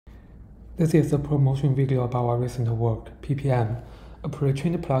This is a promotion video about our recent work, PPM, a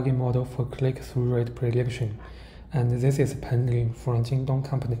pre-trained plugin model for click-through rate prediction, and this is Peng from Jinghe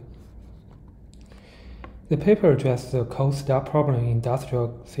company. The paper addressed the cold start problem in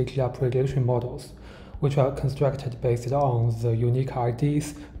industrial CTR prediction models, which are constructed based on the unique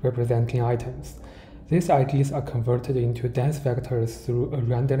IDs representing items. These IDs are converted into dense vectors through a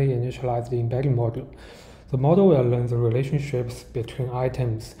randomly initialized embedding model. The model will learn the relationships between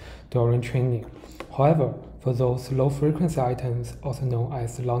items during training. However, for those low-frequency items, also known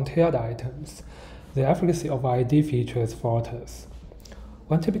as long-tailed items, the efficacy of ID features falters.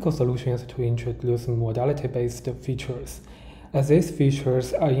 One typical solution is to introduce modality-based features, as these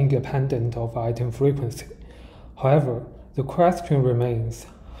features are independent of item frequency. However, the question remains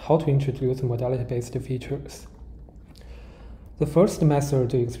how to introduce modality-based features. The first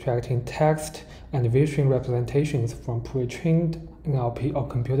method is extracting text and vision representations from pre-trained NLP or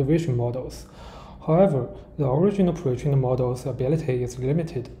computer vision models. However, the original pre-trained model's ability is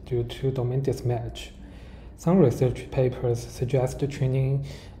limited due to domain mismatch. Some research papers suggest training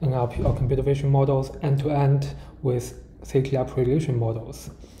NLP or computer vision models end-to-end with CTR prediction models.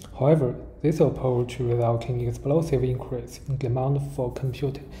 However, this approach results in explosive increase in demand for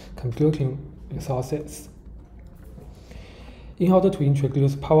computing resources. In order to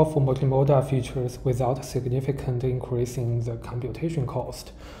introduce powerful multimodal features without significant increase in the computation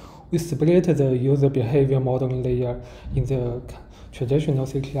cost, we split the user behavior modeling layer in the traditional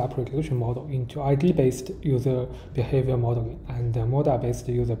CTR prediction model into ID-based user behavior modeling and model-based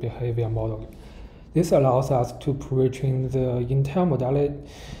user behavior modeling. This allows us to pre-train the entire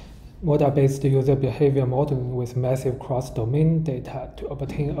model-based user behavior modeling with massive cross-domain data to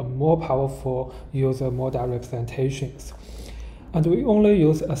obtain a more powerful user model representations. And we only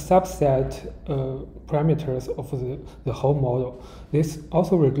use a subset parameters of the whole model. This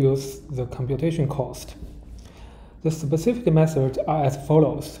also reduces the computation cost. The specific methods are as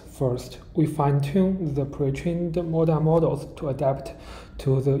follows. First, we fine-tune the pre-trained models to adapt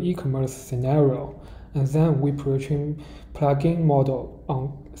to the e-commerce scenario, and then we pre-train plugin model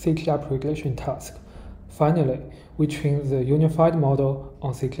on CTR prediction task. Finally, we train the unified model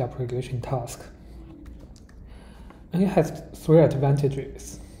on CTR prediction task. And it has three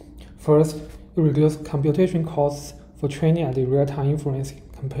advantages. First, it reduces computation costs for training and real-time inferencing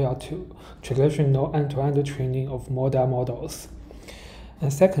compared to traditional end-to-end training of model models.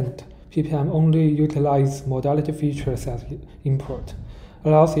 And second, PPM only utilizes modality features as input,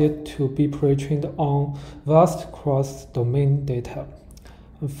 allows it to be pre-trained on vast cross-domain data.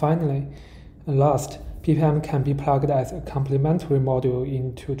 And finally, and last, PPM can be plugged as a complementary module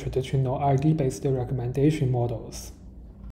into traditional ID-based recommendation models.